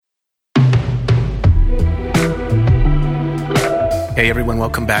Hey everyone,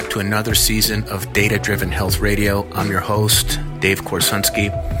 welcome back to another season of Data Driven Health Radio. I'm your host, Dave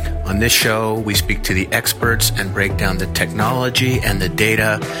Korsunski. On this show, we speak to the experts and break down the technology and the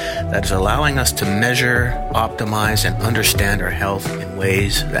data that is allowing us to measure, optimize, and understand our health in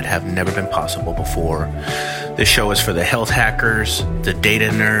ways that have never been possible before. This show is for the health hackers, the data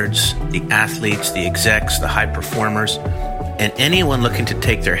nerds, the athletes, the execs, the high performers, and anyone looking to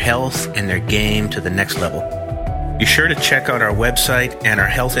take their health and their game to the next level. Be sure to check out our website and our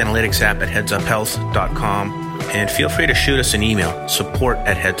health analytics app at headsuphealth.com, and feel free to shoot us an email,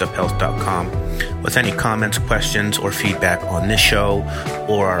 support@headsuphealth.com, with any comments, questions, or feedback on this show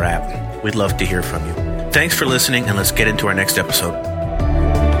or our app. We'd love to hear from you. Thanks for listening, and let's get into our next episode.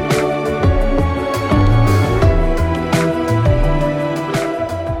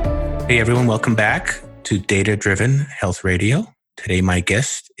 Hey everyone, welcome back to Data Driven Health Radio. Today my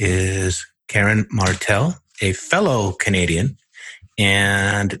guest is Karen Martel, a fellow Canadian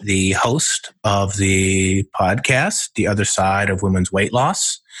and the host of the podcast, The Other Side of Women's Weight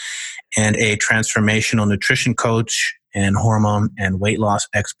Loss, and a transformational nutrition coach and hormone and weight loss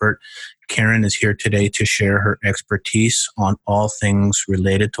expert. Karen is here today to share her expertise on all things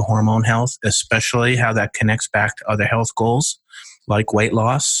related to hormone health, especially how that connects back to other health goals like weight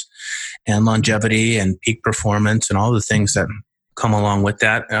loss and longevity and peak performance and all the things that come along with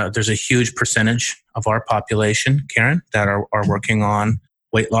that. There's a huge percentage of our population, Karen, that are working on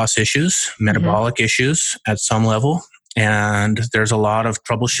weight loss issues, metabolic issues at some level. And there's a lot of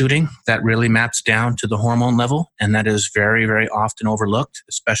troubleshooting that really maps down to the hormone level. And that is very, very often overlooked,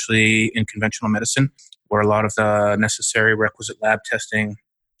 especially in conventional medicine, where a lot of the necessary requisite lab testing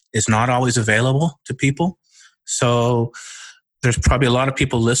is not always available to people. So there's probably a lot of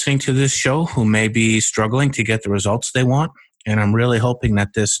people listening to this show who may be struggling to get the results they want. And I'm really hoping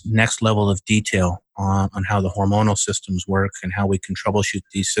that this next level of detail on how the hormonal systems work and how we can troubleshoot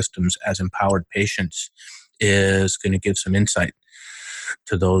these systems as empowered patients is going to give some insight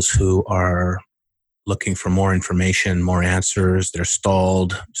to those who are looking for more information, more answers. They're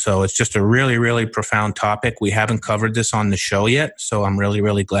stalled. So it's just a really, really profound topic. We haven't covered this on the show yet. So I'm really,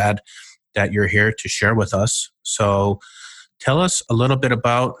 really glad that you're here to share with us. So tell us a little bit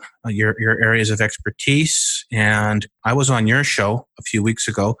about your areas of expertise. And I was on your show a few weeks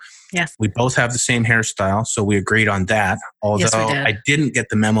ago. Yes. We both have the same hairstyle, so we agreed on that. Although yes, we did. I didn't get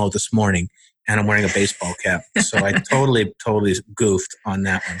the memo this morning, and I'm wearing a baseball cap. So I totally goofed on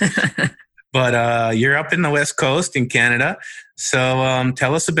that one. But you're up in the West Coast in Canada. So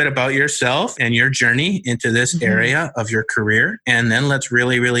tell us a bit about yourself and your journey into this area of your career. And then let's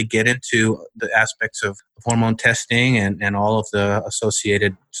really, really get into the aspects of hormone testing and all of the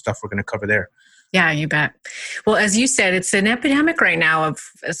associated stuff we're going to cover there. Yeah, you bet. Well, as you said, it's an epidemic right now of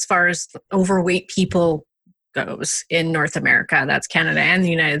as far as overweight people goes in North America. That's Canada and the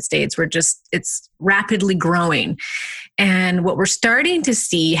United States. It's rapidly growing. And what we're starting to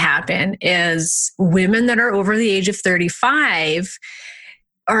see happen is women that are over the age of 35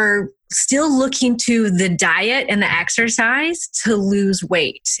 are still looking to the diet and the exercise to lose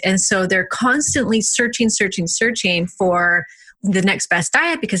weight. And so they're constantly searching for the next best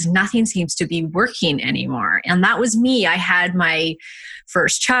diet because nothing seems to be working anymore. And that was me. I had my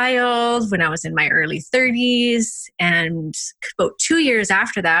first child when I was in my early 30s. And about 2 years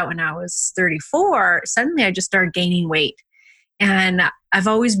after that, when I was 34, suddenly I just started gaining weight. And I've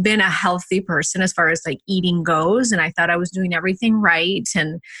always been a healthy person as far as like eating goes. And I thought I was doing everything right.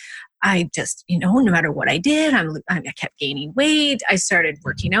 And I just, no matter what I did, I kept gaining weight. I started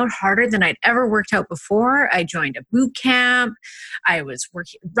working out harder than I'd ever worked out before. I joined a boot camp. I was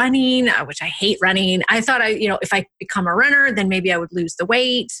running, which I hate running. I thought if I become a runner, then maybe I would lose the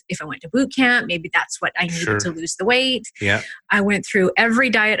weight. If I went to boot camp, maybe that's what I needed to lose the weight. Yeah. I went through every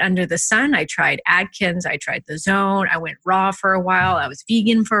diet under the sun. I tried Atkins. I tried the Zone. I went raw for a while. I was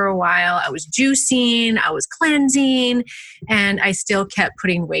vegan for a while. I was juicing. I was cleansing. And I still kept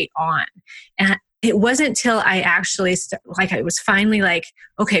putting weight on. And it wasn't until I actually, I was finally like,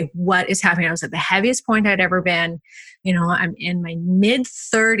 okay, what is happening? I was at the heaviest point I'd ever been. I'm in my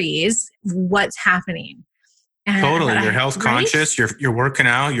mid-30s. What's happening? And totally. You're health conscious. You're working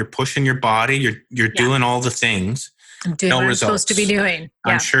out. You're pushing your body. You're doing all the things. I'm doing what I'm supposed to be doing.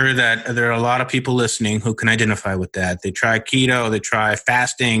 I'm sure that there are a lot of people listening who can identify with that. They try keto. They try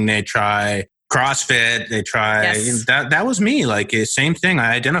fasting. They try CrossFit, they try, that was me, same thing.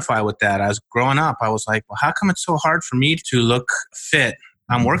 I identify with that. I was growing up. I was like, well, how come it's so hard for me to look fit?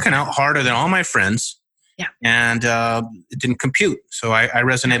 I'm working out harder than all my friends. Yeah. And it didn't compute. So I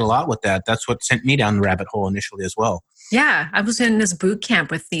resonate a lot with that. That's what sent me down the rabbit hole initially as well. Yeah, I was in this boot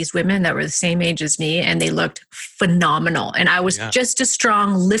camp with these women that were the same age as me, and they looked phenomenal. And I was just as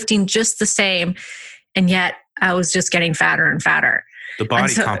strong, lifting just the same, and yet I was just getting fatter and fatter. The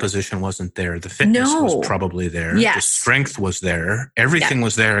body composition wasn't there. The fitness was probably there. Yes. The strength was there. Everything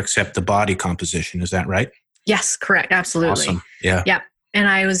was there except the body composition. Is that right? Yes, correct. Absolutely. Awesome. Yeah. Yeah. And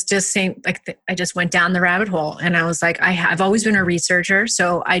I was just saying, like, I just went down the rabbit hole, and I was like, I've always been a researcher.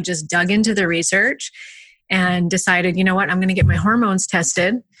 So I just dug into the research and decided, you know what, I'm going to get my hormones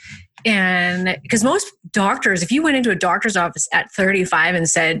tested. And because most doctors, if you went into a doctor's office at 35 and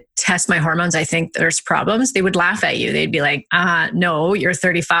said, test my hormones, I think there's problems, they would laugh at you. They'd be like, no, you're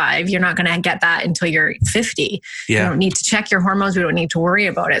 35. You're not going to get that until you're 50. Yeah. You don't need to check your hormones. We don't need to worry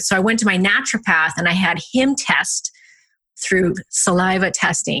about it. So I went to my naturopath and I had him test through saliva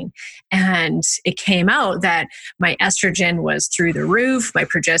testing. And it came out that my estrogen was through the roof. My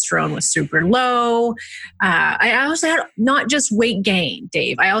progesterone was super low. I also had not just weight gain,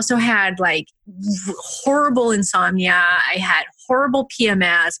 Dave. I also had like horrible insomnia. I had horrible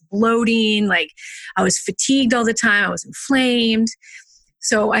PMS, bloating. Like I was fatigued all the time. I was inflamed.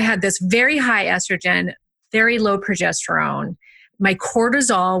 So I had this very high estrogen, very low progesterone. My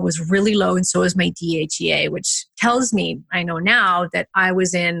cortisol was really low, and so was my DHEA, which tells me, I know now, that I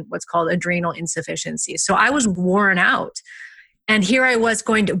was in what's called adrenal insufficiency. So I was worn out. And here I was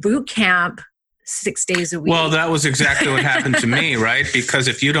going to boot camp 6 days a week. Well, that was exactly what happened to me, right? Because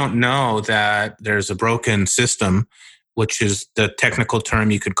if you don't know that there's a broken system, which is the technical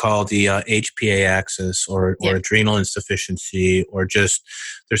term you could call the HPA axis or adrenal insufficiency, or just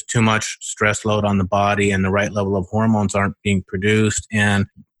there's too much stress load on the body and the right level of hormones aren't being produced. And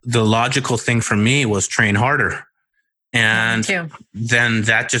the logical thing for me was train harder. And then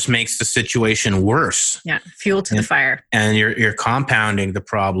that just makes the situation worse. Yeah, fuel to the fire. And you're compounding the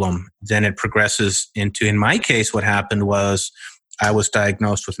problem. Then it progresses into, in my case, what happened was I was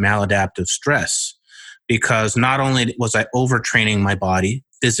diagnosed with maladaptive stress. Because not only was I overtraining my body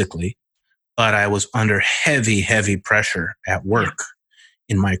physically, but I was under heavy, heavy pressure at work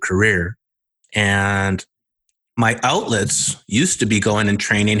in my career. And my outlets used to be going and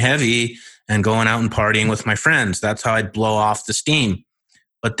training heavy and going out and partying with my friends. That's how I'd blow off the steam.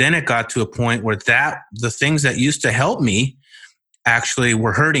 But then it got to a point where the things that used to help me actually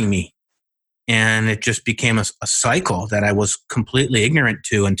were hurting me. And it just became a cycle that I was completely ignorant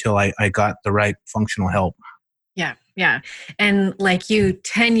to until I got the right functional help. Yeah, yeah. And like you,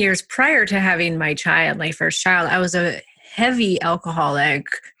 10 years prior to having my first child, I was a heavy alcoholic,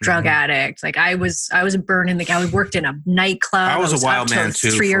 drug addict. Like I was burning the guy. I worked in a nightclub. I was a wild man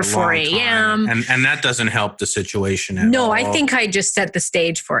too, 3 or 4 a.m. And that doesn't help the situation at all. No, I think I just set the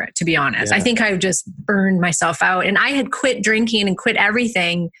stage for it, to be honest. Yeah. I think I just burned myself out. And I had quit drinking and quit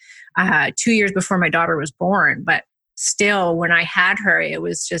everything 2 years before my daughter was born. But still, when I had her, it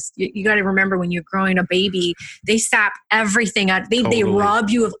was just, you got to remember when you're growing a baby, they sap everything out. They rob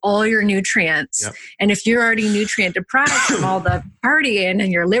you of all your nutrients. Yep. And if you're already nutrient deprived from all the partying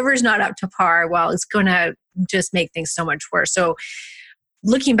and your liver's not up to par, well, it's going to just make things so much worse. So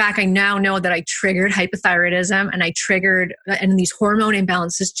looking back, I now know that I triggered hypothyroidism and these hormone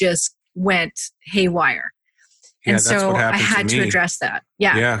imbalances just went haywire. Yeah, and so I had to address that.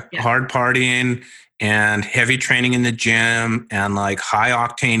 Yeah. Hard partying and heavy training in the gym and like high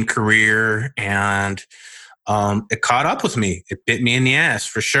octane career. And it caught up with me. It bit me in the ass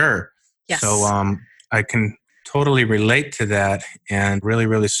for sure. Yes. So I can totally relate to that, and really,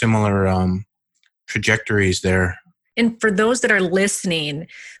 really similar trajectories there. And for those that are listening,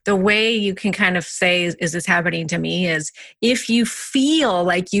 the way you can kind of say, is this happening to me, is if you feel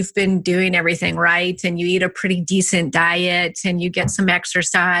like you've been doing everything right and you eat a pretty decent diet and you get some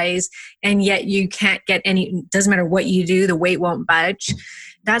exercise and yet you can't get doesn't matter what you do, the weight won't budge,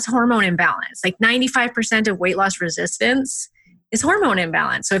 that's hormone imbalance. Like 95% of weight loss resistance is hormone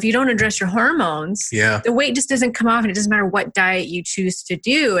imbalance. So if you don't address your hormones, the weight just doesn't come off, and it doesn't matter what diet you choose to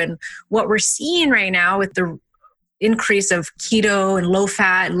do. And what we're seeing right now with the increase of keto and low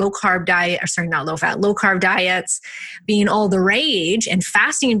carb diets being all the rage, and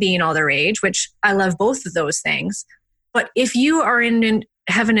fasting being all the rage, which I love both of those things. But if you are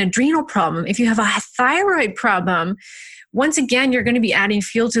have an adrenal problem, if you have a thyroid problem, once again, you're going to be adding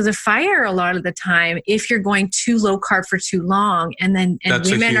fuel to the fire a lot of the time if you're going too low carb for too long. And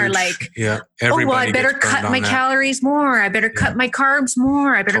women are like, I better cut my calories more. I better cut my carbs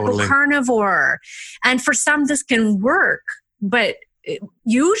more. I better go carnivore. And for some, this can work, but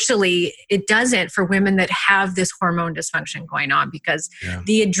usually it doesn't for women that have this hormone dysfunction going on, because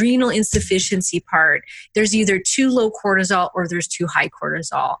the adrenal insufficiency part, there's either too low cortisol or there's too high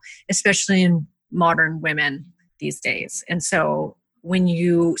cortisol, especially in modern women these days. And so when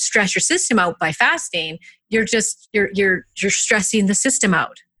you stress your system out by fasting, you're stressing the system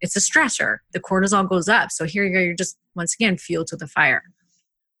out. It's a stressor. The cortisol goes up. So here you're just, once again, fuel to the fire.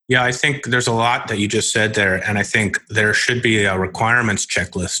 Yeah, I think there's a lot that you just said there. And I think there should be a requirements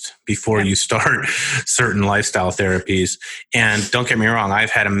checklist before you start certain lifestyle therapies. And don't get me wrong,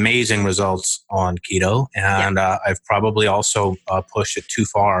 I've had amazing results on keto. And I've probably also pushed it too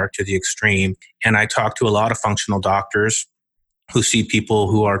far to the extreme. And I talk to a lot of functional doctors who see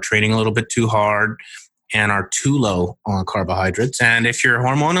people who are training a little bit too hard and are too low on carbohydrates. And if you're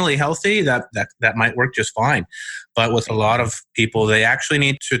hormonally healthy, that might work just fine. But with a lot of people, they actually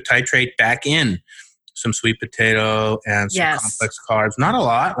need to titrate back in some sweet potato and some complex carbs. Not a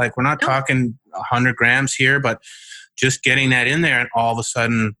lot. Like, we're not talking 100 grams here, but just getting that in there, and all of a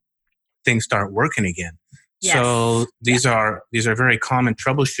sudden things start working again. Yes. So these are very common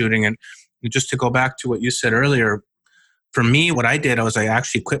troubleshooting. And just to go back to what you said earlier, for me, what I did was I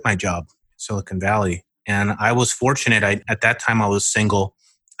actually quit my job in Silicon Valley. And I was fortunate. At that time, I was single.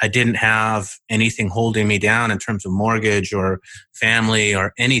 I didn't have anything holding me down in terms of mortgage or family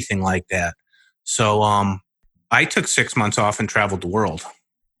or anything like that. So I took 6 months off and traveled the world.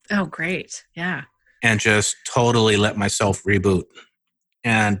 Oh, great. Yeah. And just totally let myself reboot.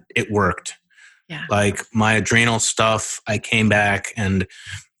 And it worked. Yeah. Like, my adrenal stuff, I came back and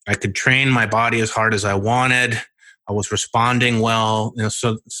I could train my body as hard as I wanted. I was responding well.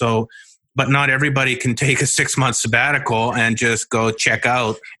 But not everybody can take a 6-month sabbatical and just go check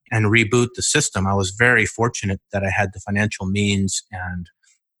out and reboot the system. I was very fortunate that I had the financial means and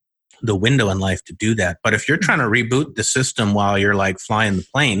the window in life to do that. But if you're trying to reboot the system while you're like flying the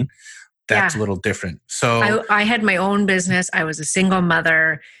plane, that's a little different. So I had my own business. I was a single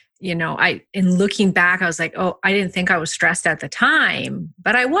mother. In looking back, I was like, oh, I didn't think I was stressed at the time,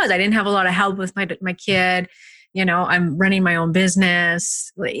 but I was. I didn't have a lot of help with my kid. I'm running my own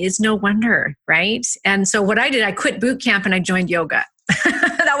business. It's no wonder, right? And so what I did, I quit boot camp and I joined yoga.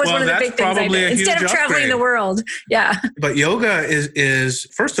 That was one of the big things I did. Instead of traveling the world. Yeah. But yoga is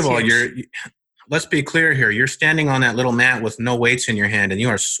first of all, let's be clear here. You're standing on that little mat with no weights in your hand and you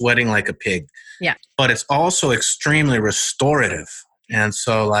are sweating like a pig. Yeah. But it's also extremely restorative. And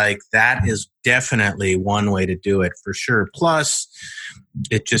so that is definitely one way to do it for sure. Plus,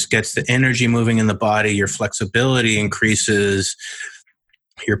 it just gets the energy moving in the body. Your flexibility increases.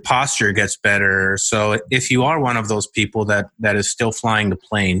 Your posture gets better. So if you are one of those people that is still flying the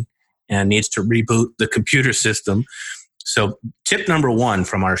plane and needs to reboot the computer system, so tip number 1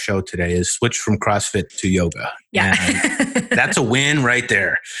 from our show today is switch from CrossFit to yoga. Yeah. That's a win right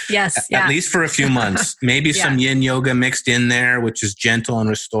there. Yes. At least for a few months. Maybe some yin yoga mixed in there, which is gentle and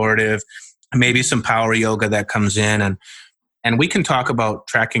restorative. Maybe some power yoga that comes in. And we can talk about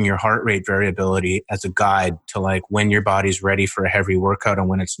tracking your heart rate variability as a guide to when your body's ready for a heavy workout and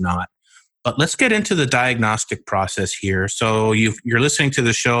when it's not. But let's get into the diagnostic process here. So you're listening to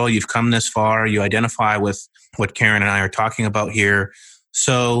the show, you've come this far, you identify with what Karen and I are talking about here.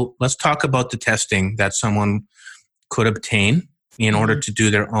 So let's talk about the testing that someone could obtain in order to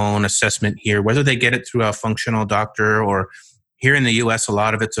do their own assessment here, whether they get it through a functional doctor or here in the US, a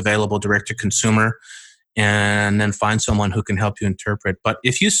lot of it's available direct to consumer, and then find someone who can help you interpret. But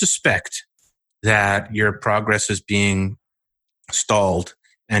if you suspect that your progress is being stalled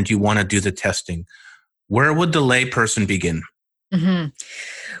and you want to do the testing, where would the layperson begin? Mm-hmm.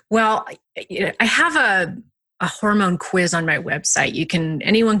 Well, I have a hormone quiz on my website.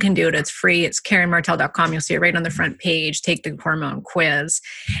 Anyone can do it. It's free. It's KarenMartel.com. You'll see it right on the front page. Take the hormone quiz.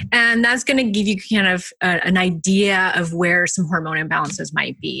 And that's going to give you kind of an idea of where some hormone imbalances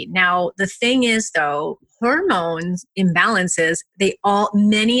might be. Now, the thing is though, hormones imbalances,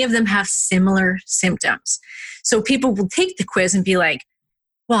 many of them have similar symptoms. So people will take the quiz and be like,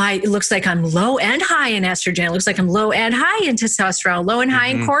 well, it looks like I'm low and high in estrogen. It looks like I'm low and high in testosterone, low and high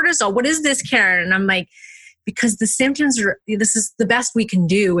in cortisol. What is this, Karen? And I'm like, because the symptoms this is the best we can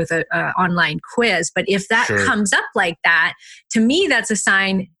do with an online quiz. But if that comes up like that, to me, that's a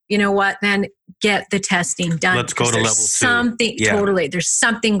sign, you know what, then get the testing done. Let's go to level 2. Totally. There's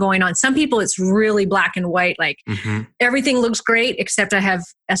something going on. Some people, it's really black and white. Everything looks great, except I have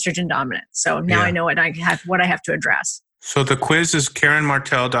estrogen dominance. So now I know what I have to address. So the quiz is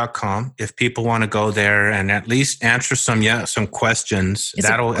KarenMartel.com. If people want to go there and at least answer some questions,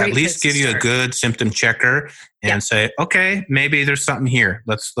 that'll at least give you a good symptom checker and say, okay, maybe there's something here.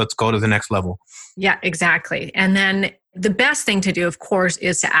 Let's go to the next level. Yeah, exactly. And then the best thing to do, of course,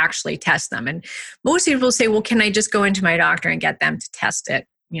 is to actually test them. And most people say, well, can I just go into my doctor and get them to test it,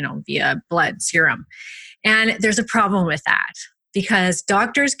 via blood serum? And there's a problem with that because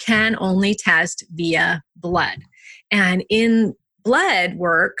doctors can only test via blood. And in blood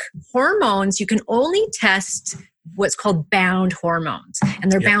work, hormones, you can only test what's called bound hormones,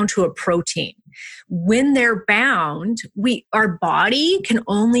 and they're bound to a protein. When they're bound, our body can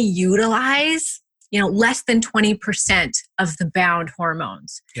only utilize less than 20% of the bound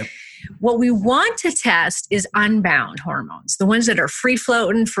hormones. Yep. What we want to test is unbound hormones, the ones that are free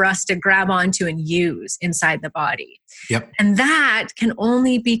floating for us to grab onto and use inside the body. Yep. And that can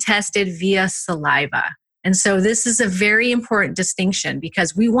only be tested via saliva. And so this is a very important distinction,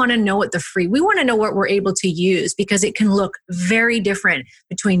 because we want to know what we want to know what we're able to use, because it can look very different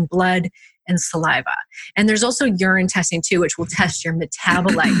between blood and saliva. And there's also urine testing too, which will test your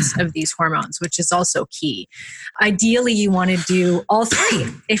metabolites of these hormones, which is also key. Ideally, you want to do all three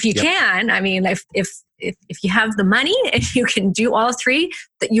if you can. I mean, if you have the money and you can do all three,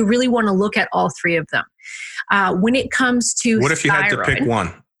 that you really want to look at all three of them. When it comes to what if you had to pick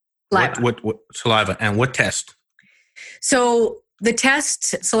one? Saliva. What saliva and what test? So the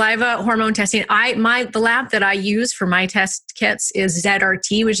test, saliva hormone testing, the lab that I use for my test kits is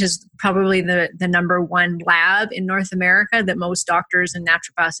ZRT, which is probably the number one lab in North America that most doctors and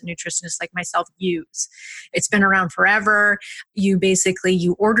naturopaths and nutritionists like myself use. It's been around forever.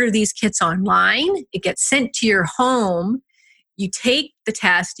 You order these kits online. It gets sent to your home. You take the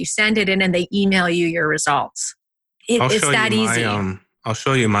test, you send it in, and they email you your results. It's that easy. I'll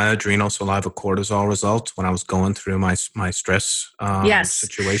show you my adrenal saliva cortisol results when I was going through my stress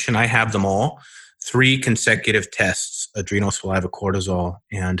situation. I have them all. 3 consecutive tests, adrenal saliva cortisol,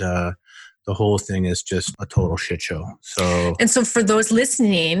 and the whole thing is just a total shit show. So for those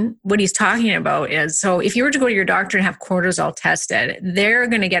listening, what he's talking about is, so if you were to go to your doctor and have cortisol tested, they're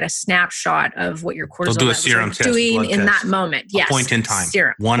going to get a snapshot of what your cortisol do a serum is doing in that moment. Yes. A point in time.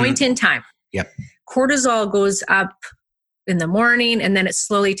 Serum. Point in time. Yep. Cortisol goes up in the morning, and then it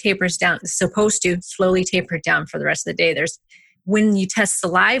slowly tapers down. It's supposed to slowly taper down for the rest of the day. When you test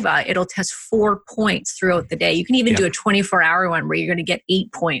saliva, it'll test 4 points throughout the day. You can even do a 24-hour one where you're going to get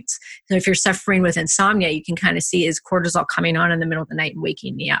 8 points. So if you're suffering with insomnia, you can kind of see, is cortisol coming on in the middle of the night and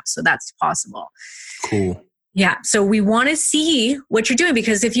waking me up? So that's possible. Cool. Yeah. So we want to see what you're doing,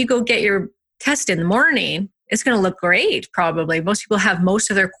 because if you go get your test in the morning, it's going to look great. Probably most people have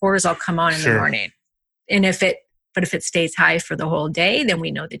most of their cortisol come on in the morning. And if it stays high for the whole day, then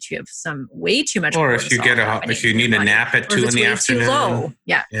we know that you have way too much. Or if you need a nap at 2 in the afternoon, too low.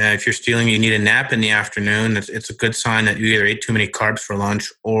 Yeah. If you're you need a nap in the afternoon. It's a good sign that you either ate too many carbs for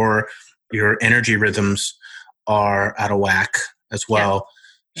lunch, or your energy rhythms are out of whack as well.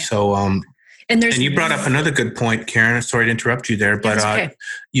 Yeah. So, and you brought up another good point, Karen. Sorry to interrupt you there, but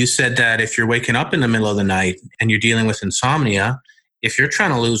you said that if you're waking up in the middle of the night and you're dealing with insomnia, if you're trying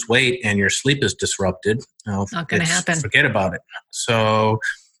to lose weight and your sleep is disrupted, not going to happen. Forget about it. So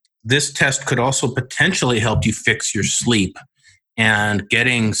this test could also potentially help you fix your sleep, and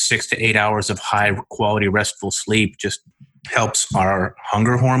getting 6 to 8 hours of high quality restful sleep just helps our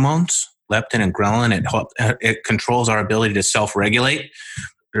hunger hormones, leptin and ghrelin. It controls our ability to self-regulate.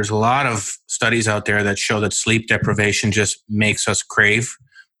 There's a lot of studies out there that show that sleep deprivation just makes us crave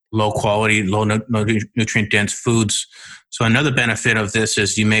low quality, low nutrient dense foods. So another benefit of this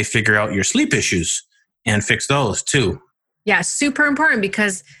is you may figure out your sleep issues and fix those too. Yeah, super important,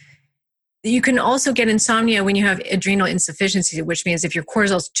 because you can also get insomnia when you have adrenal insufficiency, which means if your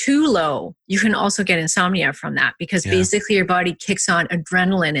cortisol is too low, you can also get insomnia from that, because basically your body kicks on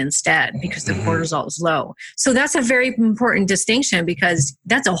adrenaline instead because the cortisol is low. So that's a very important distinction, because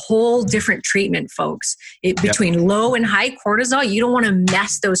that's a whole different treatment, folks. Between low and high cortisol, you don't want to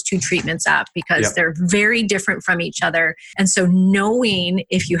mess those two treatments up, because they're very different from each other. And so knowing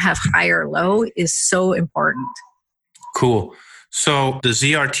if you have high or low is so important. Cool. So the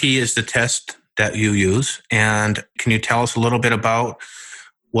ZRT is the test that you use. And can you tell us a little bit about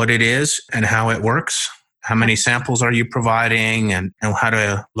what it is and how it works? How many samples are you providing, and how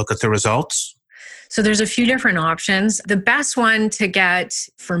to look at the results? So there's a few different options. The best one to get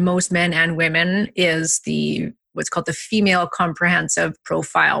for most men and women is what's called the Female Comprehensive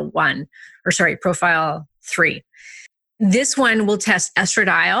Profile 3. This one will test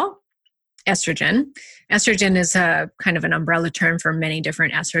estradiol, estrogen. Estrogen is a kind of an umbrella term for many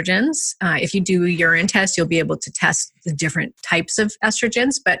different estrogens. If you do a urine test, you'll be able to test the different types of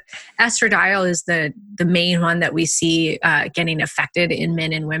estrogens, but estradiol is the main one that we see getting affected in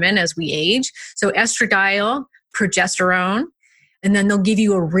men and women as we age. So estradiol, progesterone, and then they'll give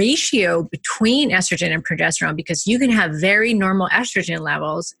you a ratio between estrogen and progesterone, because you can have very normal estrogen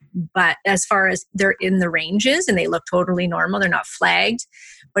levels, but as far as they're in the ranges and they look totally normal, they're not flagged.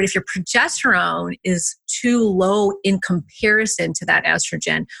 But if your progesterone is too low in comparison to that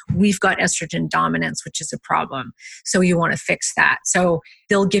estrogen, we've got estrogen dominance, which is a problem. So you want to fix that. So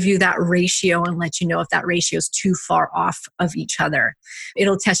they'll give you that ratio and let you know if that ratio is too far off of each other.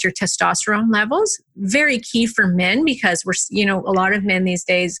 It'll test your testosterone levels. Very key for men, because a lot of men these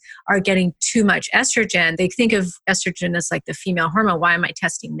days are getting too much estrogen. They think of estrogen as like the female hormone. Why am I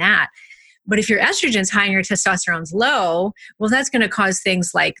testing that? But if your estrogen's high and your testosterone's low, well, that's going to cause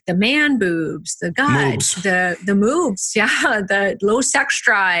things like the man boobs, the gut, the moobs, the low sex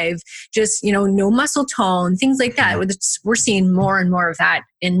drive, just, no muscle tone, things like that. We're seeing more and more of that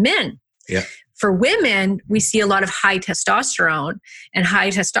in men. Yeah. For women, we see a lot of high testosterone, and high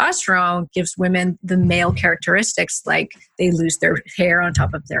testosterone gives women the male characteristics, like they lose their hair on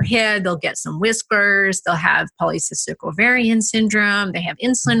top of their head, they'll get some whiskers, they'll have polycystic ovarian syndrome, they have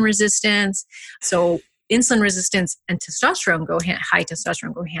insulin resistance. So insulin resistance and high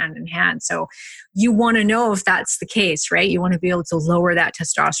testosterone go hand in hand. So you want to know if that's the case, right? You want to be able to lower that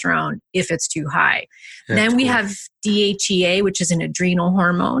testosterone if it's too high. Then we have DHEA, which is an adrenal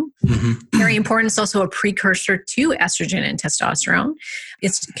hormone. Mm-hmm. Very important. It's also a precursor to estrogen and testosterone.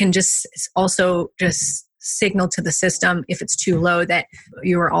 It can also signal to the system, if it's too low, that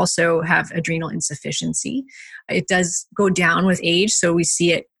you also have adrenal insufficiency. It does go down with age, so we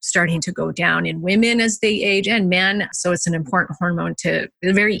see it starting to go down in women as they age and men. So it's an important hormone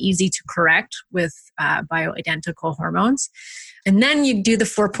very easy to correct with bioidentical hormones. And then you do the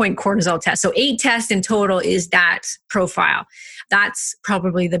 4-point cortisol test. So 8 tests in total is that profile. That's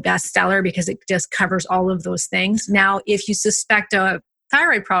probably the best seller because it just covers all of those things. Now, if you suspect a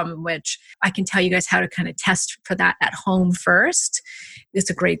thyroid problem, which I can tell you guys how to kind of test for that at home first. It's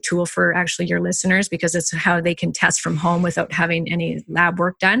a great tool for actually your listeners because it's how they can test from home without having any lab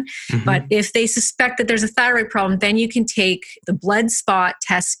work done. Mm-hmm. But if they suspect that there's a thyroid problem, then you can take the blood spot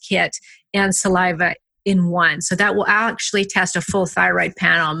test kit and saliva in one. So that will actually test a full thyroid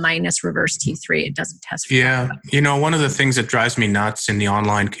panel minus reverse T3. It doesn't test for that. One of the things that drives me nuts in the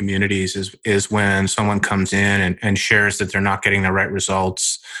online communities is when someone comes in and shares that they're not getting the right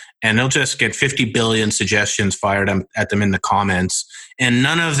results, and they'll just get 50 billion suggestions fired at them in the comments. And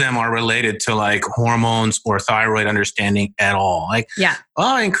none of them are related to like hormones or thyroid understanding at all. Like,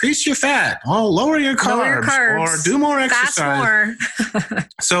 increase your fat. Oh, lower your carbs. Or do more exercise. Fast more.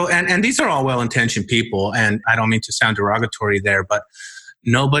 So, and these are all well-intentioned people. And I don't mean to sound derogatory there, but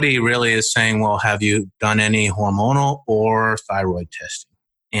nobody really is saying, well, have you done any hormonal or thyroid testing?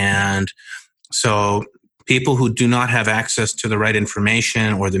 And so people who do not have access to the right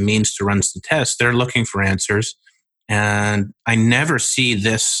information or the means to run the test, they're looking for answers. And I never see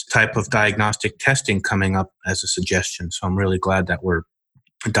this type of diagnostic testing coming up as a suggestion. So I'm really glad that we're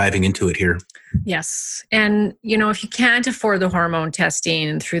diving into it here. Yes. And, if you can't afford the hormone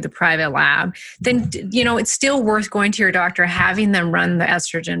testing through the private lab, then, it's still worth going to your doctor, having them run the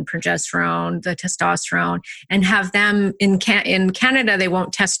estrogen, progesterone, the testosterone, and have them in Canada, they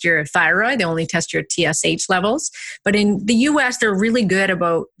won't test your thyroid. They only test your TSH levels. But in the US, they're really good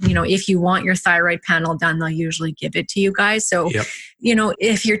about, if you want your thyroid panel done, they'll usually give it to you guys. So,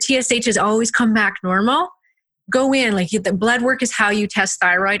 if your TSH has always come back normal, go in. Like the blood work is how you test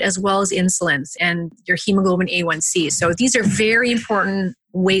thyroid as well as insulins and your hemoglobin A1C. So these are very important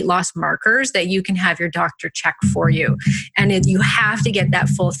weight loss markers that you can have your doctor check for you. And you have to get that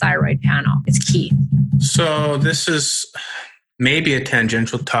full thyroid panel. It's key. So this is maybe a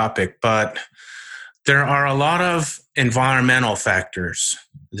tangential topic, but there are a lot of environmental factors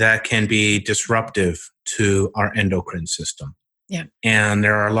that can be disruptive to our endocrine system. Yeah. And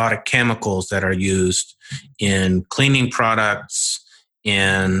there are a lot of chemicals that are used in cleaning products,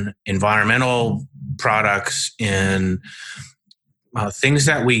 in environmental products, in things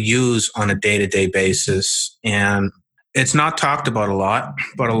that we use on a day-to-day basis. And it's not talked about a lot,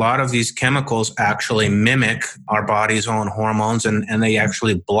 but a lot of these chemicals actually mimic our body's own hormones, and they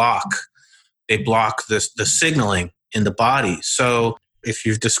actually block the signaling in the body. So if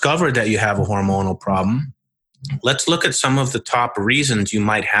you've discovered that you have a hormonal problem, let's look at some of the top reasons you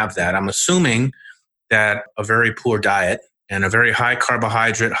might have that. I'm assuming that a very poor diet and a very high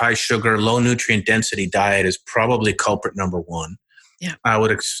carbohydrate, high sugar, low nutrient density diet is probably culprit number one. Yeah. I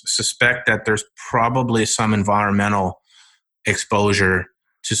would suspect that there's probably some environmental exposure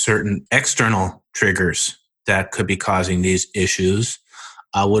to certain external triggers that could be causing these issues.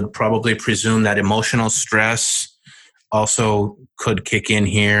 I would probably presume that emotional stress also could kick in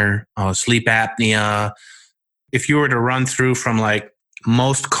here, sleep apnea. If you were to run through from like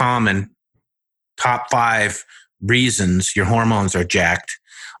most common top 5 reasons your hormones are jacked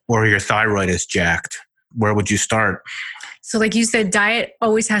or your thyroid is jacked, where would you start? So like you said, diet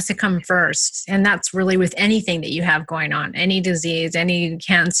always has to come first. And that's really with anything that you have going on, any disease, any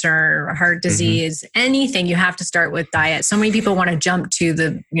cancer, heart disease, anything, you have to start with diet. So many people want to jump to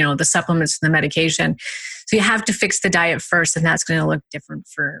the supplements and the medication. So you have to fix the diet first, and that's going to look different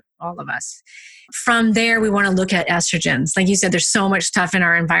for all of us. From there, we want to look at estrogens. Like you said, there's so much stuff in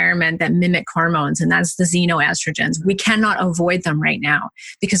our environment that mimic hormones, and that's the xenoestrogens. We cannot avoid them right now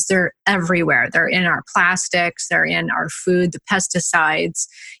because they're everywhere. They're in our plastics, they're in our food, the pesticides,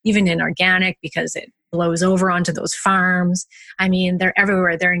 even in organic because it blows over onto those farms. I mean, they're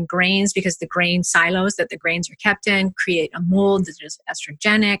everywhere. They're in grains because the grain silos that the grains are kept in create a mold that is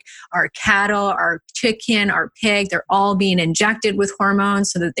estrogenic. Our cattle, our chicken, our pig, they're all being injected with hormones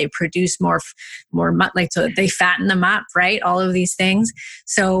so that they produce more so they fatten them up, right? All of these things.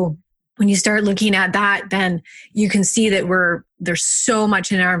 So when you start looking at that, then you can see that there's so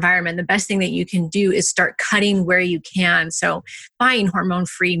much in our environment. The best thing that you can do is start cutting where you can. So buying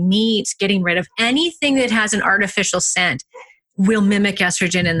hormone-free meat, getting rid of anything that has an artificial scent will mimic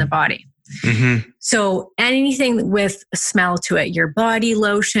estrogen in the body. So anything with a smell to it, your body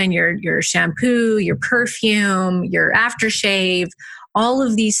lotion, your shampoo, your perfume, your aftershave, all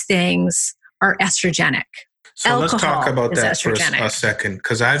of these things are estrogenic. So Alcohol let's talk about that for estrogenic. a second,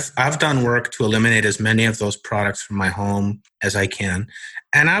 because I've done work to eliminate as many of those products from my home as I can.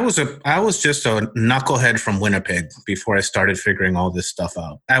 And I was just a knucklehead from Winnipeg before I started figuring all this stuff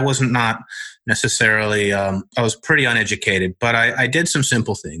out. I was not necessarily, I was pretty uneducated, but I did some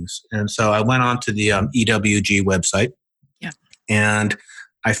simple things. And so I went on to the EWG website. Yeah. And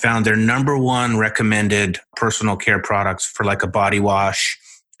I found their number one recommended personal care products for like a body wash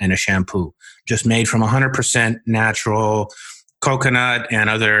and a shampoo, just made from 100% natural coconut and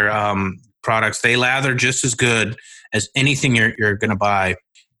other products. They lather just as good as anything you're going to buy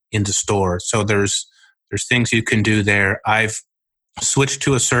in the store. So there's things you can do there. I've switched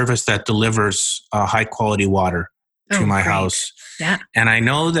to a service that delivers high quality water to my house. Yeah. And I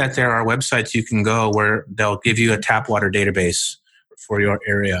know that there are websites you can go where they'll give you a tap water database for your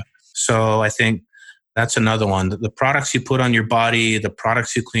area. So I think that's another one. The products you put on your body, the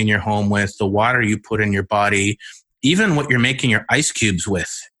products you clean your home with, the water you put in your body, even what you're making your ice cubes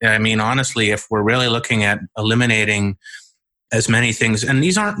with. I mean, honestly, if we're really looking at eliminating as many things, and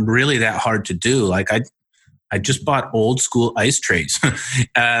these aren't really that hard to do. Like I just bought old school ice trays.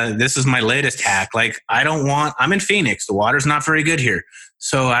 This is my latest hack. Like I'm in Phoenix. The water's not very good here.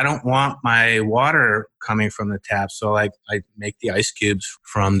 So I don't want my water coming from the tap. So I make the ice cubes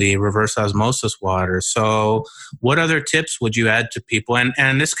from the reverse osmosis water. So what other tips would you add to people?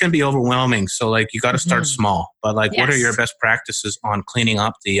 And this can be overwhelming. So like you got to start small, but like what are your best practices on cleaning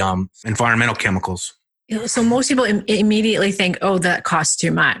up the environmental chemicals? So most people immediately think, oh, that costs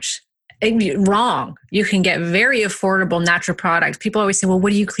too much. Wrong. You can get very affordable natural products. People always say, well,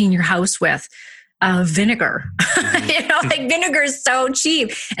 what do you clean your house with? Vinegar. Vinegar is so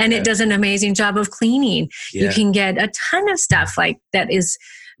cheap and it does an amazing job of cleaning. Yeah. You can get a ton of stuff like that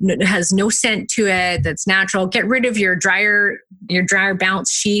has no scent to it, that's natural. Get rid of your dryer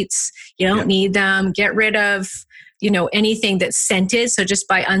bounce sheets. You don't need them. Get rid of anything that's scented. So just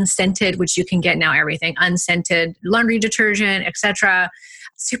buy unscented, which you can get now, everything unscented, laundry detergent, etc.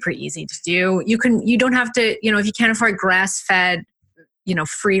 Super easy to do. You don't have to, if you can't afford grass-fed,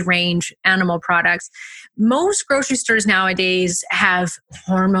 free range animal products, most grocery stores nowadays have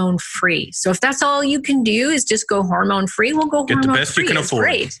hormone free. So if that's all you can do is just go hormone free, we'll go hormone free. Get the best you can afford.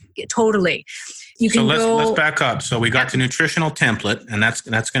 Great. Totally. Let's back up. So we got the nutritional template, and that's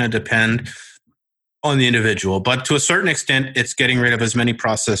going to depend on the individual, but to a certain extent, it's getting rid of as many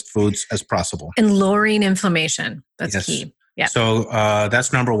processed foods as possible and lowering inflammation. That's key. Yeah. So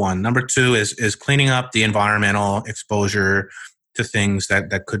that's number one. Number two is cleaning up the environmental exposure to things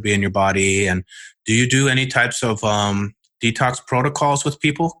that could be in your body. And do you do any types of detox protocols with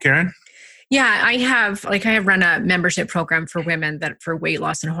people, Karen? Yeah, I have run a membership program for women for weight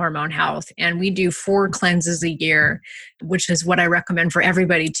loss and hormone health. And we do 4 cleanses a year, which is what I recommend for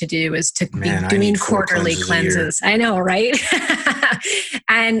everybody to do, is to be doing quarterly cleanses. I know, right?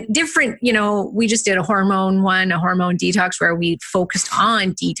 And different, we just did a hormone detox where we focused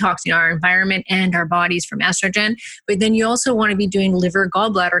on detoxing our environment and our bodies from estrogen. But then you also want to be doing liver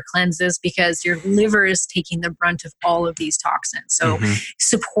gallbladder cleanses because your liver is taking the brunt of all of these toxins. So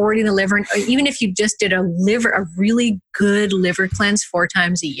supporting the liver, even if you just did a really good liver cleanse 4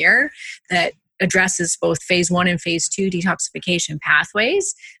 times a year that addresses both phase 1 and phase 2 detoxification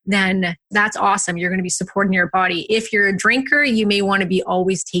pathways, then that's awesome. You're going to be supporting your body. If you're a drinker, you may want to be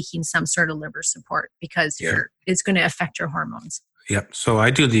always taking some sort of liver support because it's going to affect your hormones. Yep. So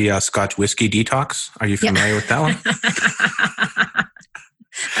I do the Scotch whiskey detox. Are you familiar with that one?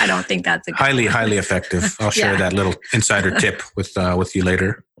 I don't think that's a good highly effective. I'll share that little insider tip with you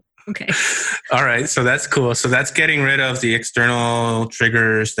later. Okay. All right. So that's cool. So that's getting rid of the external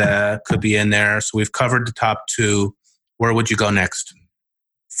triggers that could be in there. So we've covered the top two. Where would you go next?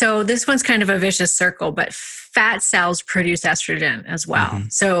 So this one's kind of a vicious circle, but fat cells produce estrogen as well. Mm-hmm.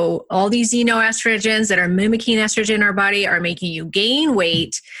 So all these xenoestrogens that are mimicking estrogen in our body are making you gain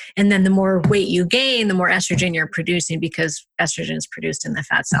weight. And then the more weight you gain, the more estrogen you're producing, because estrogen is produced in the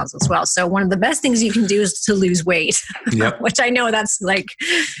fat cells as well. So one of the best things you can do is to lose weight, yep. Which I know that's like,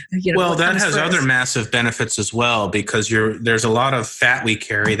 well, that has other massive benefits as well, because there's a lot of fat we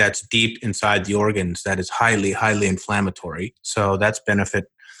carry that's deep inside the organs that is highly inflammatory. So that's benefit.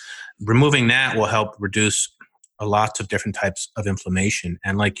 Removing that will help reduce lots of different types of inflammation.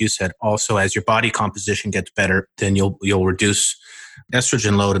 And like you said, also as your body composition gets better, then you'll reduce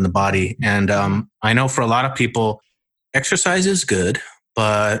estrogen load in the body. And I know for a lot of people, exercise is good,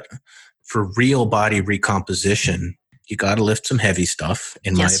 but for real body recomposition, you got to lift some heavy stuff,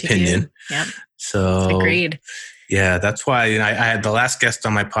 in my opinion. Yep. So agreed. Yeah, that's why I had the last guest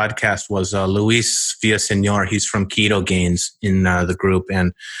on my podcast was Luis Villaseñor. He's from Keto Gains in the group,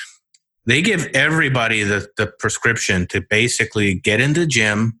 and they give everybody the prescription to basically get in the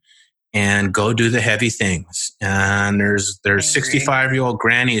gym and go do the heavy things. And there's 65-year-old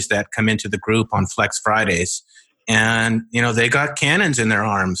grannies that come into the group on Flex Fridays, and they got cannons in their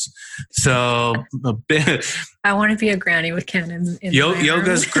arms. So I want to be a granny with cannons in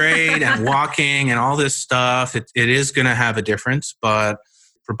yoga's great, and walking and all this stuff. It is going to have a difference, but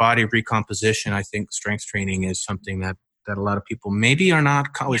for body recomposition, I think strength training is something that a lot of people maybe are not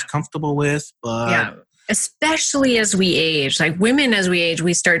always comfortable with, but especially as we age, like women, as we age,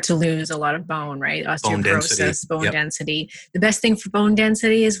 we start to lose a lot of bone, right? Osteoporosis, bone density. The best thing for bone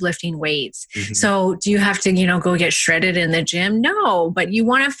density is lifting weights. Mm-hmm. So do you have to, go get shredded in the gym? No, but you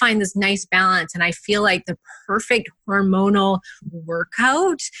want to find this nice balance. And I feel like the perfect hormonal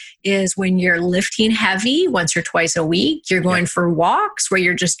workout is when you're lifting heavy once or twice a week. You're going for walks where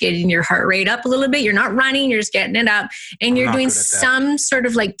you're just getting your heart rate up a little bit. You're not running, you're just getting it up. And you're doing some sort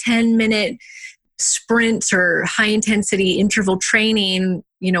of like 10-minute sprints or high intensity interval training,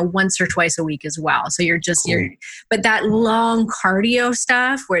 once or twice a week as well. So but that long cardio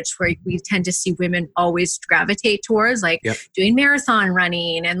stuff, where we tend to see women always gravitate towards, like doing marathon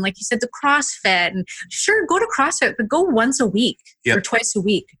running and, like you said, the CrossFit. And sure, go to CrossFit, but go once a week or twice a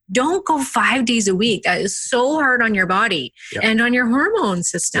week. Don't go 5 days a week. That is so hard on your body and on your hormone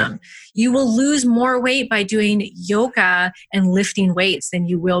system. You will lose more weight by doing yoga and lifting weights than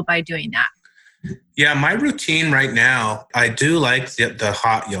you will by doing that. Yeah, my routine right now, I do like the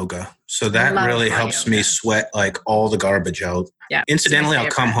hot yoga. So that really helps me sweat like all the garbage out. Yeah, incidentally, I'll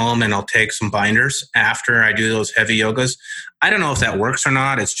come home and I'll take some binders after I do those heavy yogas. I don't know if that works or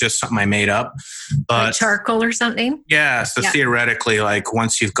not. It's just something I made up. But like charcoal or something? Yeah. So theoretically, like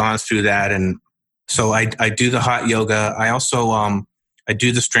once you've gone through that, and so I do the hot yoga. I also I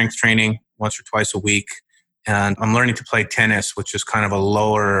do the strength training once or twice a week. And I'm learning to play tennis, which is kind of a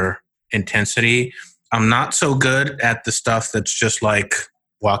lower intensity. I'm not so good at the stuff that's just like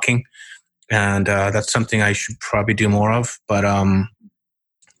walking, and that's something I should probably do more of, but I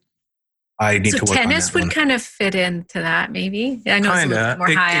need to work on that. So tennis would kind of fit into that, maybe. I know it's a little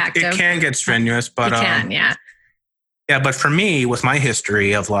more high active. It can get strenuous, but it can, yeah, but for me, with my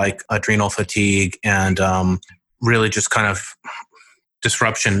history of like adrenal fatigue and really just kind of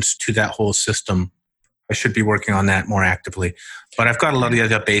disruptions to that whole system, I should be working on that more actively. But I've got a lot of the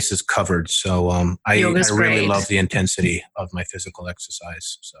other bases covered. So I really love the intensity of my physical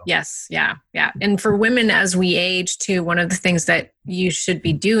exercise. So yes, yeah. And for women as we age too, one of the things that you should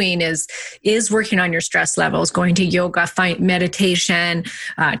be doing is working on your stress levels, going to yoga, meditation,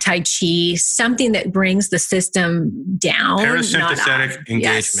 Tai Chi, something that brings the system down. Parasympathetic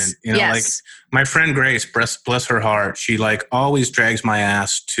engagement. Yes. Like my friend Grace, bless her heart, she like always drags my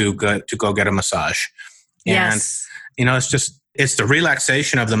ass to go get a massage. And, it's the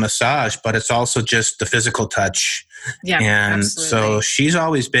relaxation of the massage, but it's also just the physical touch. Yeah, and absolutely. So she's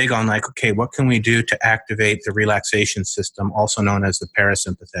always big on like, okay, what can we do to activate the relaxation system, also known as the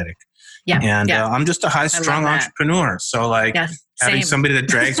parasympathetic? Yeah. And I'm just a high-strung entrepreneur. So like having somebody that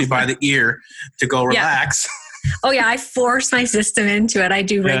drags you by the ear to go relax. Oh yeah, I force my system into it. I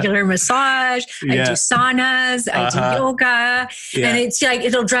do regular massage, I do saunas, I do yoga, and it's like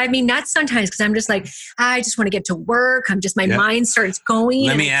it'll drive me nuts sometimes because I'm just like, I just want to get to work. My mind starts going.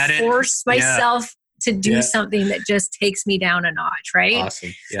 Let me add it. Force myself to do something that just takes me down a notch, right?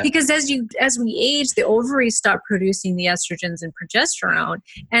 Awesome. Yeah. Because as we age, the ovaries stop producing the estrogens and progesterone,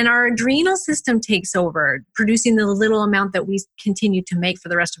 and our adrenal system takes over, producing the little amount that we continue to make for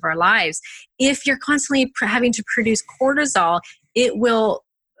the rest of our lives. If you're constantly having to produce cortisol, it will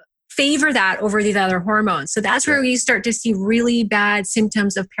favor that over the other hormones. So that's where we start to see really bad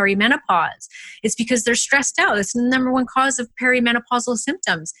symptoms of perimenopause. It's because they're stressed out. It's the number one cause of perimenopausal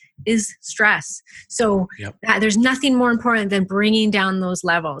symptoms is stress. So there's nothing more important than bringing down those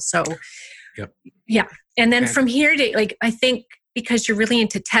levels. So and then from here to I think because you're really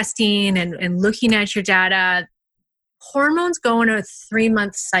into testing and looking at your data, hormones go in a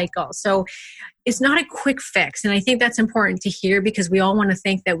 3-month cycle. So it's not a quick fix. And I think that's important to hear because we all want to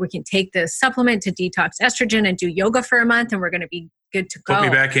think that we can take the supplement to detox estrogen and do yoga for a month and we're going to be good to go. Put me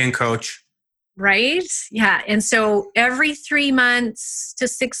back in, coach. Right? Yeah. And so every 3 months to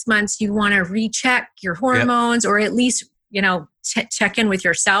 6 months, you want to recheck your hormones or at least, check in with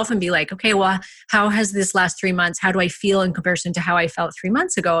yourself and be like, okay, well, how has this last 3 months? How do I feel in comparison to how I felt 3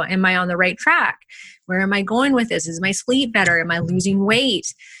 months ago? Am I on the right track? Where am I going with this? Is my sleep better? Am I losing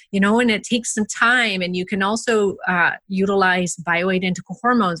weight? And it takes some time. And you can also utilize bioidentical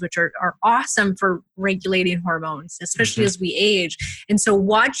hormones, which are awesome for regulating hormones, especially as we age. And so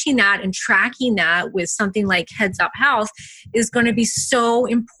watching that and tracking that with something like Heads Up Health is going to be so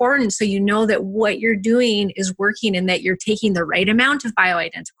important. So you know that what you're doing is working and that you're taking the right amount of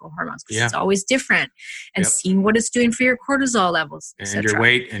bioidentical hormones because it's always different. And seeing what it's doing for your cortisol levels. And your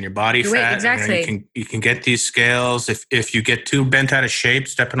weight and your body fat. Weight, exactly. You can get these scales. If you get too bent out of shape,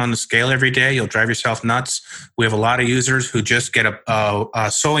 stepping on the scale every day, you'll drive yourself nuts. We have a lot of users who just get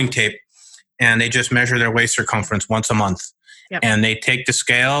a sewing tape and they just measure their waist circumference once a month. And they take the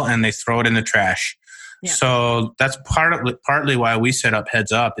scale and they throw it in the trash. So that's partly why we set up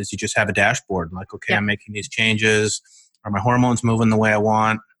Heads Up is you just have a dashboard. Like, okay, I'm making these changes. Are my hormones moving the way I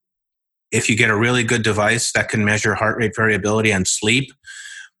want? If you get a really good device that can measure heart rate variability and sleep,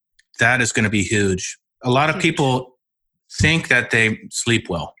 that is going to be huge. A lot of people think that they sleep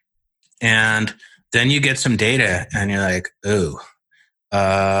well. And then you get some data and you're like, oh,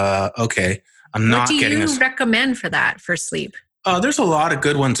 okay, I'm not getting this. What do you recommend for that, for sleep? There's a lot of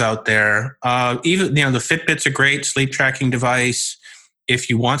good ones out there. Even, the Fitbit's a great sleep tracking device. If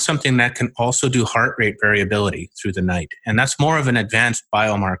you want something that can also do heart rate variability through the night, and that's more of an advanced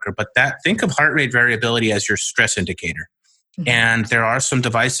biomarker, but think of heart rate variability as your stress indicator. And there are some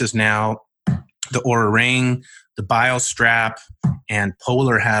devices now, the Oura Ring, the BioStrap, and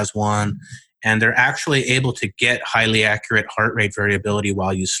Polar has one, and they're actually able to get highly accurate heart rate variability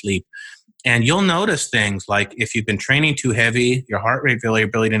while you sleep. And you'll notice things like if you've been training too heavy, your heart rate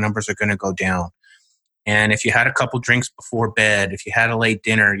variability numbers are going to go down. And if you had a couple drinks before bed, if you had a late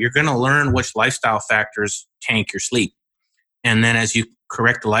dinner, you're going to learn which lifestyle factors tank your sleep. And then as you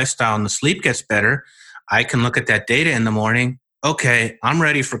correct the lifestyle and the sleep gets better, I can look at that data in the morning. Okay, I'm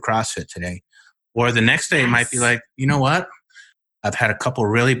ready for CrossFit today. Or the next day it might be like, you know what? I've had a couple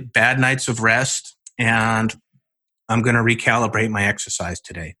really bad nights of rest and I'm going to recalibrate my exercise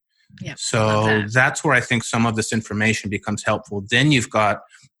today. So that's where I think some of this information becomes helpful. Then you've got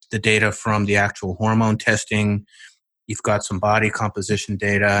the data from the actual hormone testing. You've got some body composition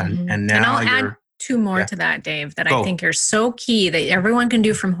data. And now I'll add two more to that, Dave, that I think are so key that everyone can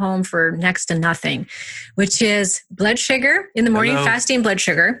do from home for next to nothing, which is blood sugar in the morning, fasting blood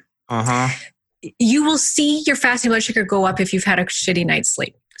sugar. You will see your fasting blood sugar go up if you've had a shitty night's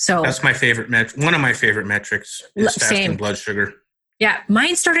sleep. So that's my favorite one of my favorite metrics is fasting blood sugar. Yeah,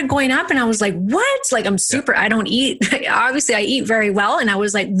 mine started going up and I was like, what? Like I don't eat. Obviously, I eat very well. And I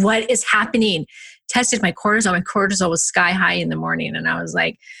was like, what is happening? Tested my cortisol. My cortisol was sky high in the morning. And I was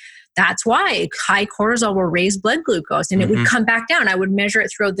like, that's why high cortisol will raise blood glucose and it would come back down. I would measure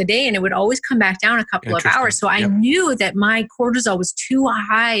it throughout the day and it would always come back down a couple of hours. So I knew that my cortisol was too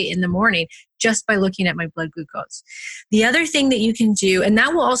high in the morning just by looking at my blood glucose. The other thing that you can do, and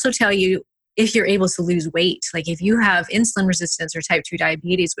that will also tell you if you're able to lose weight, like if you have insulin resistance or type 2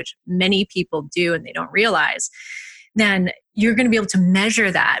 diabetes, which many people do and they don't realize, then you're going to be able to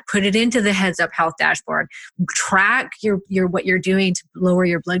measure that, put it into the Heads Up Health dashboard, track your what you're doing to lower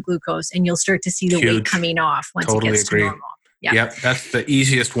your blood glucose, and you'll start to see the weight coming off once it gets to normal. Yep, that's the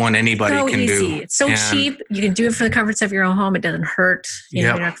easiest one anybody can do. It's so cheap. You can do it for the comforts of your own home. It doesn't hurt. You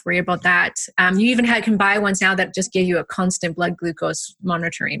don't have to worry about that. You even can buy ones now that just give you a constant blood glucose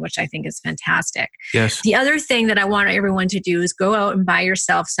monitoring, which I think is fantastic. Yes. The other thing that I want everyone to do is go out and buy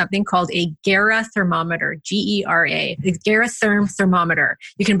yourself something called a Gera thermometer, Gera, the Geratherm thermometer.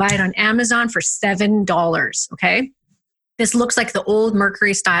 You can buy it on Amazon for $7, okay? This looks like the old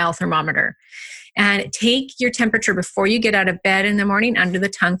mercury style thermometer. And take your temperature before you get out of bed in the morning under the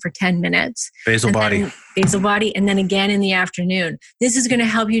tongue for 10 minutes. Basal body, and then again in the afternoon. This is going to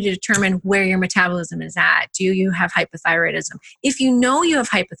help you to determine where your metabolism is at. Do you have hypothyroidism? If you know you have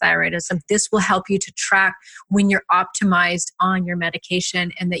hypothyroidism, this will help you to track when you're optimized on your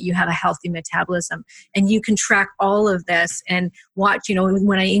medication and that you have a healthy metabolism. And you can track all of this and watch,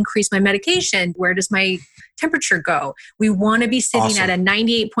 when I increase my medication, where does my temperature go? We want to be sitting at a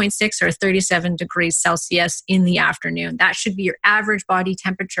 98.6 or 37 degrees Celsius in the afternoon. That should be your average body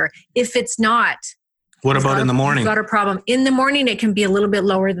temperature. If it's not, what about in the morning? You've got a problem. In the morning, it can be a little bit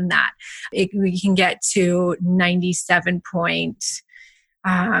lower than that. We can get to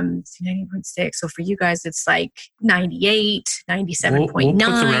 90.6. So for you guys, it's like 98, 97.9. We'll put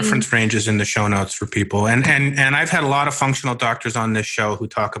the reference ranges in the show notes for people. And I've had a lot of functional doctors on this show who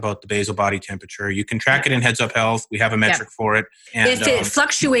talk about the basal body temperature. You can track it in Heads Up Health. We have a metric for it. And if it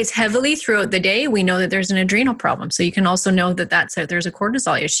fluctuates heavily throughout the day, we know that there's an adrenal problem. So you can also know that there's a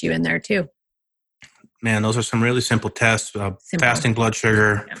cortisol issue in there too. Man, those are some really simple tests. Fasting blood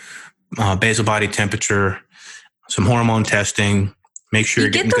sugar, basal body temperature, some hormone testing. Make sure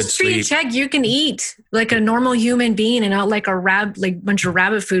you're getting good sleep. You get those 3 in check. You can eat like a normal human being and not like a bunch of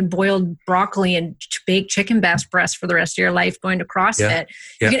rabbit food, boiled broccoli and baked chicken breast for the rest of your life going to CrossFit.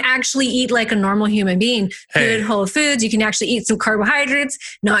 You can actually eat like a normal human being. Good whole foods. You can actually eat some carbohydrates,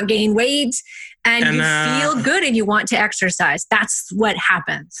 not gain weight, and you feel good and you want to exercise. That's what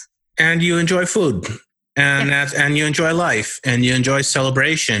happens. And you enjoy food. And you enjoy life, and you enjoy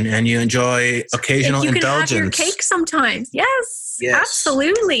celebration, and you enjoy occasional indulgence. You can have your cake sometimes. Yes,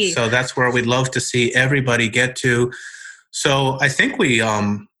 absolutely. So that's where we'd love to see everybody get to. So I think we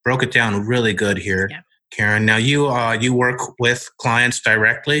broke it down really good here, Karen. Now you work with clients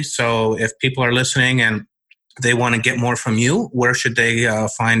directly. So if people are listening and they want to get more from you, where should they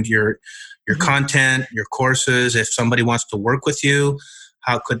find your content, your courses? If somebody wants to work with you,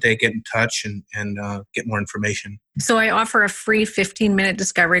 how could they get in touch and get more information? So I offer a free 15-minute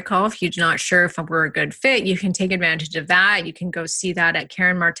discovery call. If you're not sure if we're a good fit, you can take advantage of that. You can go see that at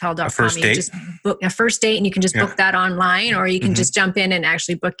KarenMartel.com. A first date? Just book a first date, and you can just book that online, or you can just jump in and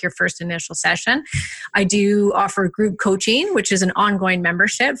actually book your first initial session. I do offer group coaching, which is an ongoing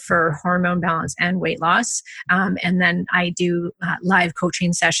membership for hormone balance and weight loss. And then I do live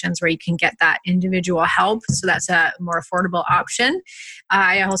coaching sessions where you can get that individual help. So that's a more affordable option.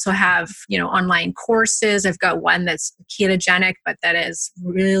 I also have, online courses. I've got one that's ketogenic, but that is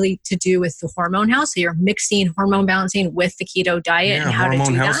really to do with the hormone health. So you're mixing hormone balancing with the keto diet and how to do that.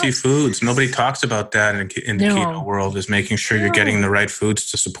 Hormone healthy foods. Nobody talks about that in the keto world, is making sure you're getting the right foods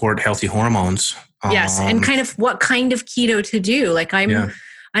to support healthy hormones. Yes. And kind of what kind of keto to do. Like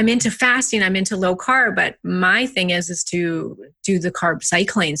I'm into fasting, I'm into low carb, but my thing is to do the carb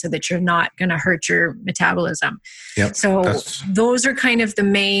cycling so that you're not going to hurt your metabolism. Yep, so those are kind of the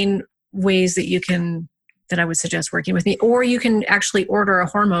main ways that I would suggest working with me. Or you can actually order a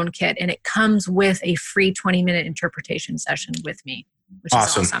hormone kit, and it comes with a free 20-minute interpretation session with me, which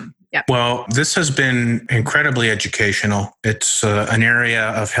is awesome. Yep. Well, this has been incredibly educational. It's an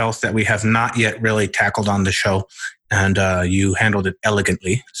area of health that we have not yet really tackled on the show. And you handled it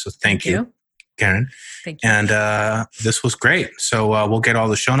elegantly. So thank you, Karen. Thank you. And this was great. So we'll get all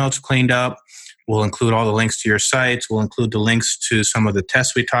the show notes cleaned up. We'll include all the links to your sites. We'll include the links to some of the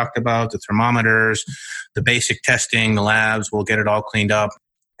tests we talked about, the thermometers, the basic testing, the labs. We'll get it all cleaned up.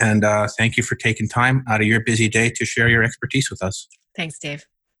 And thank you for taking time out of your busy day to share your expertise with us. Thanks, Dave.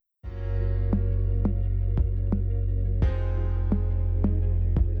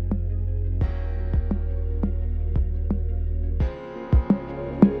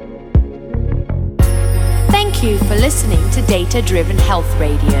 Thank you for listening to Data Driven Health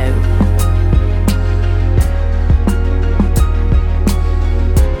Radio.